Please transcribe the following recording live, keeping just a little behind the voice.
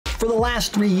For the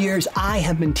last 3 years, I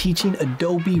have been teaching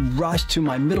Adobe Rush to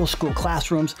my middle school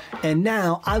classrooms, and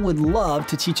now I would love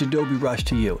to teach Adobe Rush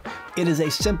to you. It is a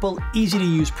simple, easy to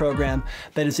use program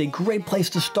that is a great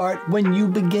place to start when you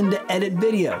begin to edit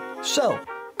video. So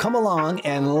come along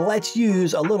and let's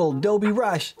use a little Adobe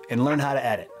Rush and learn how to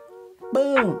edit.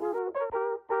 Boom!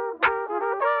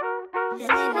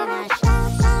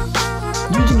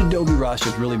 Using Adobe Rush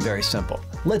is really very simple.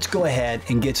 Let's go ahead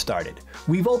and get started.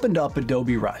 We've opened up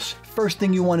Adobe Rush. First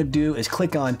thing you want to do is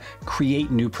click on Create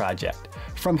New Project.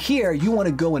 From here, you want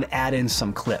to go and add in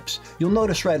some clips. You'll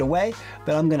notice right away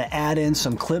that I'm going to add in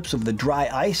some clips of the dry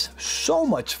ice. So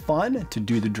much fun to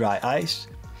do the dry ice.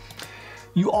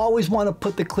 You always want to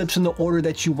put the clips in the order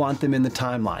that you want them in the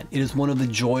timeline. It is one of the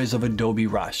joys of Adobe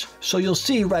Rush. So you'll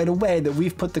see right away that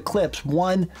we've put the clips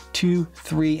 1, 2,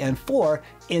 3, and 4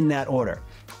 in that order.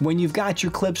 When you've got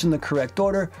your clips in the correct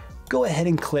order, go ahead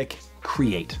and click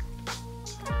Create.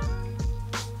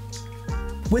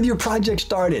 With your project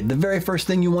started, the very first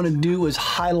thing you want to do is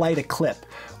highlight a clip.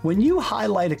 When you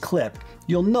highlight a clip,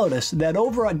 you'll notice that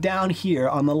over down here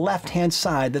on the left-hand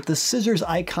side that the scissors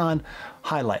icon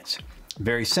highlights.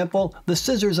 Very simple, the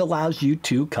scissors allows you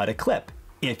to cut a clip.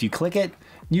 If you click it,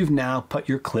 you've now put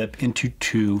your clip into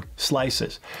 2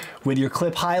 slices. With your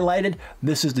clip highlighted,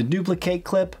 this is the duplicate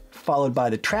clip, followed by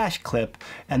the trash clip,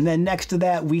 and then next to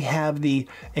that we have the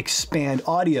expand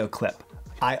audio clip.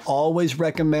 I always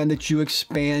recommend that you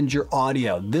expand your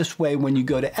audio. This way when you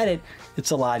go to edit,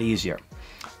 it's a lot easier.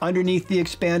 Underneath the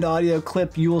expand audio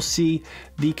clip, you will see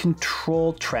the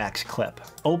control tracks clip.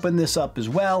 Open this up as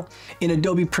well. In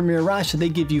Adobe Premiere Rush, they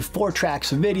give you 4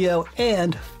 tracks of video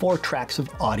and 4 tracks of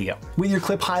audio. With your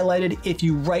clip highlighted, if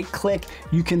you right click,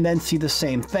 you can then see the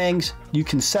same things. You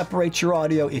can separate your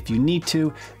audio if you need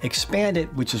to, expand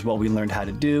it, which is what we learned how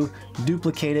to do,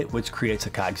 duplicate it, which creates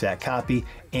a exact copy,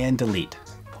 and delete.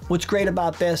 What's great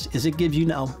about this is it gives you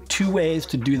now 2 ways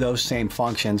to do those same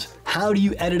functions. How do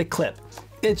you edit a clip?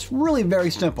 It's really very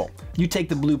simple. You take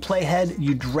the blue playhead,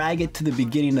 you drag it to the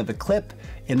beginning of the clip.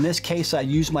 In this case, I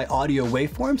use my audio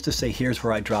waveforms to say here's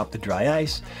where I drop the dry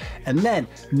ice. And then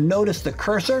notice the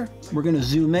cursor. We're going to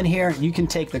zoom in here. You can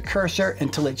take the cursor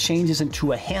until it changes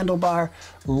into a handlebar,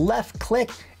 left click,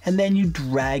 and then you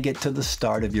drag it to the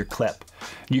start of your clip.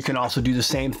 You can also do the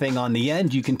same thing on the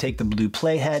end. You can take the blue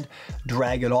playhead,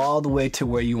 drag it all the way to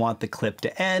where you want the clip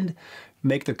to end,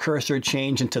 make the cursor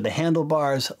change into the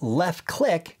handlebars, left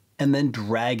click, and then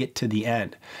drag it to the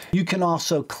end. You can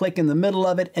also click in the middle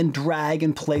of it and drag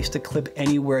and place the clip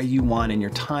anywhere you want in your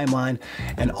timeline,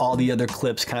 and all the other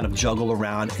clips kind of juggle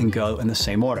around and go in the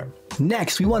same order.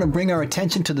 Next, we want to bring our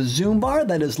attention to the zoom bar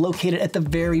that is located at the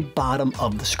very bottom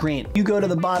of the screen. You go to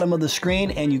the bottom of the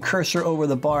screen and you cursor over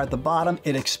the bar at the bottom,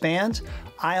 it expands.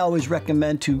 I always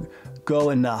recommend to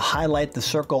go and highlight the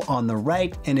circle on the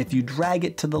right, and if you drag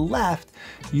it to the left,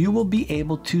 you will be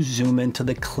able to zoom into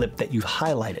the clip that you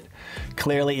highlighted.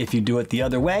 Clearly, if you do it the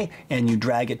other way and you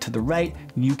drag it to the right,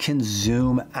 you can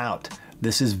zoom out.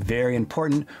 This is very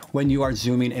important when you are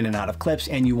zooming in and out of clips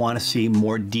and you want to see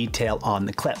more detail on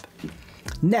the clip.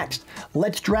 Next,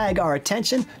 let's drag our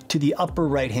attention to the upper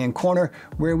right-hand corner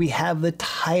where we have the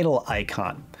title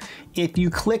icon. If you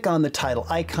click on the title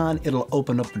icon, it'll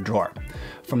open up a drawer.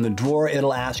 From the drawer,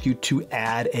 it'll ask you to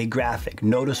add a graphic.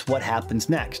 Notice what happens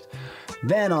next.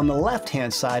 Then on the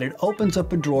left-hand side, it opens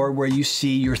up a drawer where you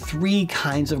see your 3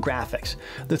 kinds of graphics.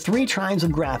 The 3 kinds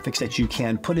of graphics that you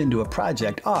can put into a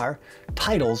project are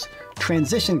titles,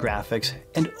 transition graphics,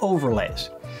 and overlays.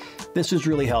 This is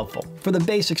really helpful. For the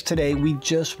basics today, we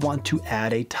just want to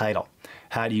add a title.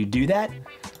 How do you do that?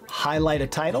 Highlight a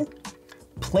title,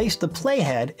 place the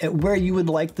playhead at where you would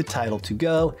like the title to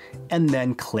go, and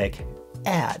then click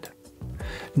Add.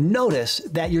 Notice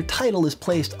that your title is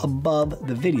placed above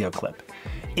the video clip.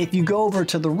 If you go over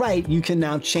to the right, you can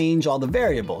now change all the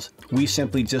variables. We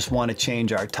simply just want to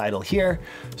change our title here.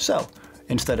 So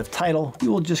instead of title, we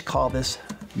will just call this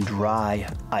Dry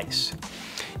Ice.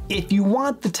 If you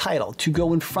want the title to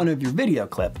go in front of your video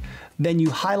clip, then you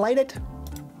highlight it,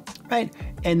 right?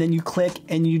 And then you click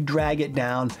and you drag it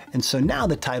down. And so now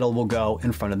the title will go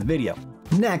in front of the video.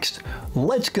 Next,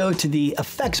 let's go to the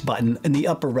effects button in the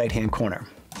upper right-hand corner.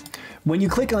 When you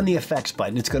click on the effects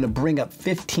button, it's going to bring up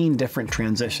 15 different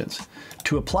transitions.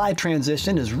 To apply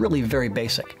transition is really very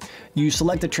basic. You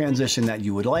select the transition that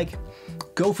you would like,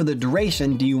 go for the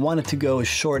duration. Do you want it to go as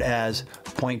short as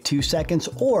 0.2 seconds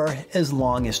or as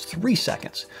long as 3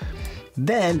 seconds?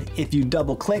 Then if you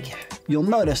double click, you'll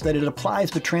notice that it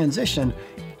applies the transition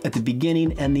at the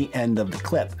beginning and the end of the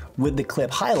clip. With the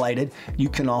clip highlighted, you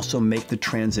can also make the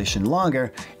transition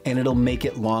longer, and it'll make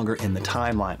it longer in the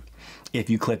timeline. If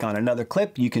you click on another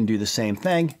clip, you can do the same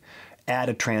thing, add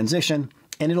a transition,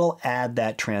 and it'll add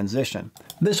that transition.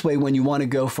 This way, when you want to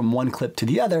go from one clip to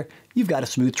the other, you've got a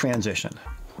smooth transition.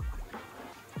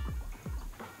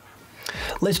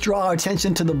 Let's draw our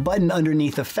attention to the button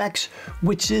underneath Effects,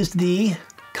 which is the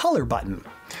Color button.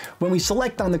 When we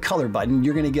select on the Color button,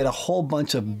 you're going to get a whole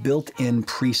bunch of built-in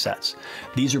presets.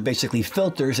 These are basically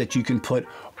filters that you can put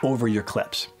over your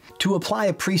clips. To apply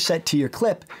a preset to your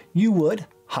clip, you would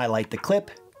highlight the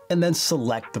clip and then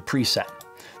select the preset.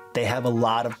 They have a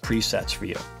lot of presets for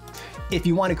you. If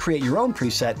you want to create your own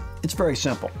preset, it's very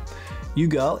simple. You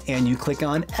go and you click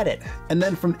on Edit, and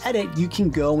then from Edit you can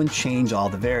go and change all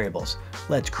the variables.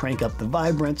 Let's crank up the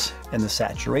vibrance and the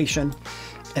saturation,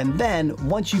 and then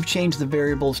once you've changed the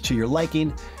variables to your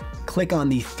liking, click on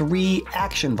the 3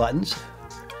 action buttons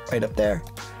right up there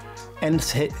and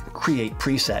let's hit Create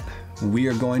Preset. We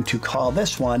are going to call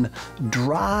this one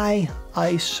Dry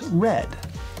Ice Red.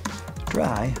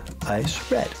 Dry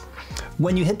Ice Red.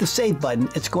 When you hit the Save button,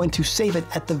 it's going to save it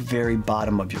at the very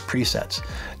bottom of your presets.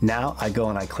 Now I go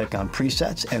and I click on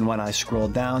Presets, and when I scroll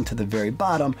down to the very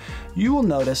bottom, you will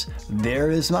notice there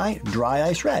is my Dry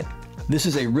Ice Red. This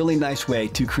is a really nice way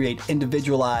to create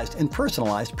individualized and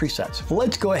personalized presets. Well,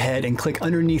 let's go ahead and click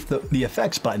underneath the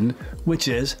Effects button, which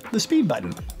is the Speed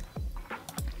button.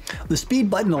 The Speed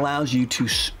button allows you to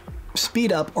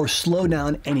speed up or slow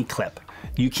down any clip.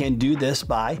 You can do this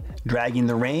by dragging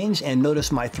the range, and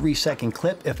notice my 3-second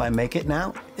clip, if I make it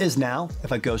now,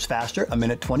 if it goes faster,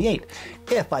 1:28.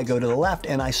 If I go to the left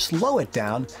and I slow it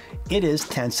down, it is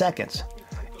 10 seconds.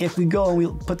 If we go and we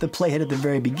put the playhead at the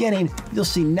very beginning, you'll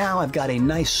see now I've got a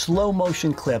nice slow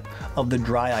motion clip of the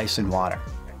dry ice and water.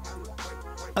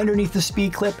 Underneath the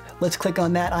speed clip, let's click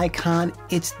on that icon.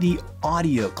 It's the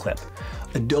audio clip.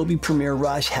 Adobe Premiere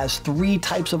Rush has 3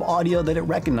 types of audio that it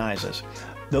recognizes.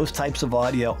 Those types of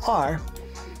audio are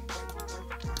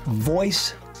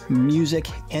voice, music,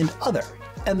 and other.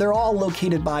 And they're all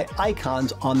located by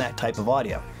icons on that type of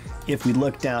audio. If we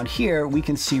look down here, we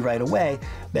can see right away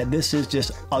that this is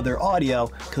just other audio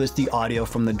because it's the audio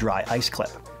from the dry ice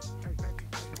clip.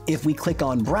 If we click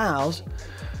on Browse,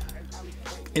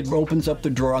 it opens up the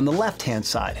drawer on the left-hand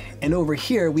side. And over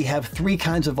here, we have 3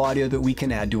 kinds of audio that we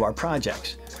can add to our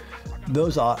projects.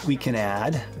 Those are, we can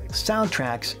add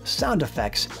soundtracks, sound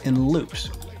effects, and loops.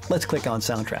 Let's click on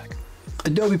Soundtrack.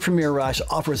 Adobe Premiere Rush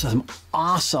offers some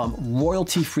awesome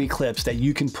royalty-free clips that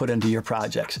you can put into your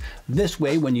projects. This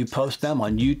way, when you post them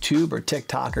on YouTube or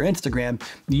TikTok or Instagram,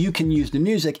 you can use the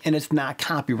music and it's not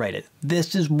copyrighted.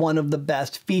 This is one of the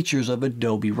best features of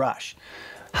Adobe Rush.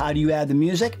 How do you add the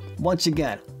music? Once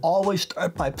again, always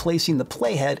start by placing the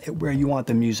playhead at where you want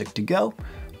the music to go.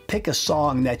 Pick a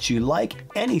song that you like,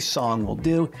 any song will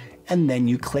do, and then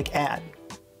you click Add.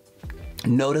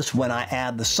 Notice when I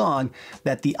add the song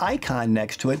that the icon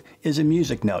next to it is a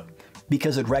music note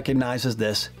because it recognizes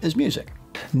this as music.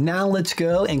 Now let's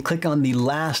go and click on the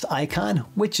last icon,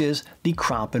 which is the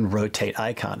crop and rotate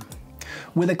icon.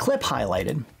 With a clip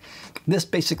highlighted, this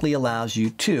basically allows you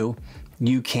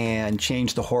can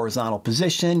change the horizontal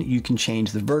position, you can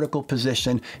change the vertical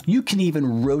position, you can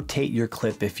even rotate your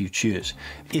clip if you choose.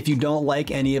 If you don't like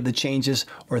any of the changes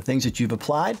or things that you've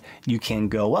applied, you can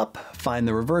go up, find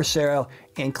the reverse arrow,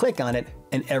 and click on it,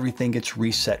 and everything gets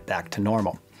reset back to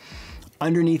normal.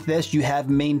 Underneath this, you have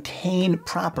Maintain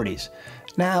Properties.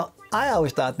 Now, I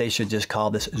always thought they should just call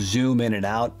this Zoom In and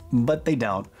Out, but they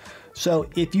don't. So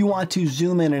if you want to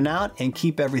zoom in and out and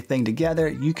keep everything together,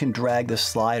 you can drag the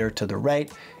slider to the right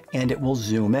and it will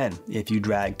zoom in. If you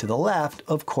drag to the left,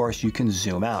 of course, you can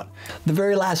zoom out. The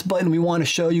very last button we want to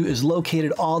show you is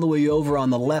located all the way over on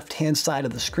the left-hand side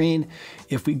of the screen.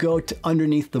 If we go to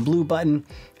underneath the blue button,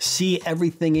 see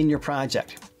everything in your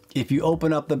project. If you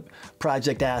open up the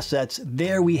project assets,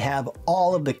 there we have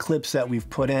all of the clips that we've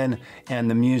put in and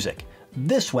the music.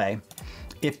 This way,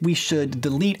 if we should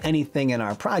delete anything in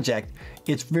our project,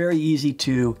 it's very easy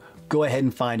to go ahead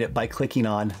and find it by clicking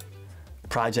on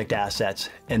Project Assets,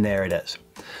 and there it is.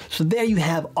 So there you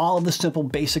have all of the simple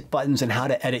basic buttons and how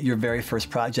to edit your very first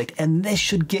project, and this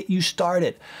should get you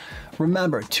started.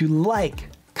 Remember to like,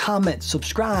 comment,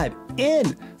 subscribe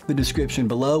in the description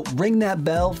below. Ring that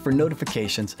bell for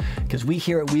notifications because we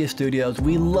here at WEA Studios,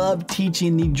 we love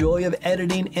teaching the joy of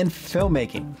editing and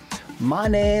filmmaking. My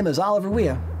name is Oliver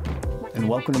WEA, and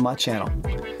welcome to my channel,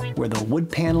 where the wood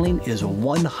paneling is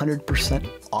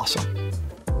 100% awesome.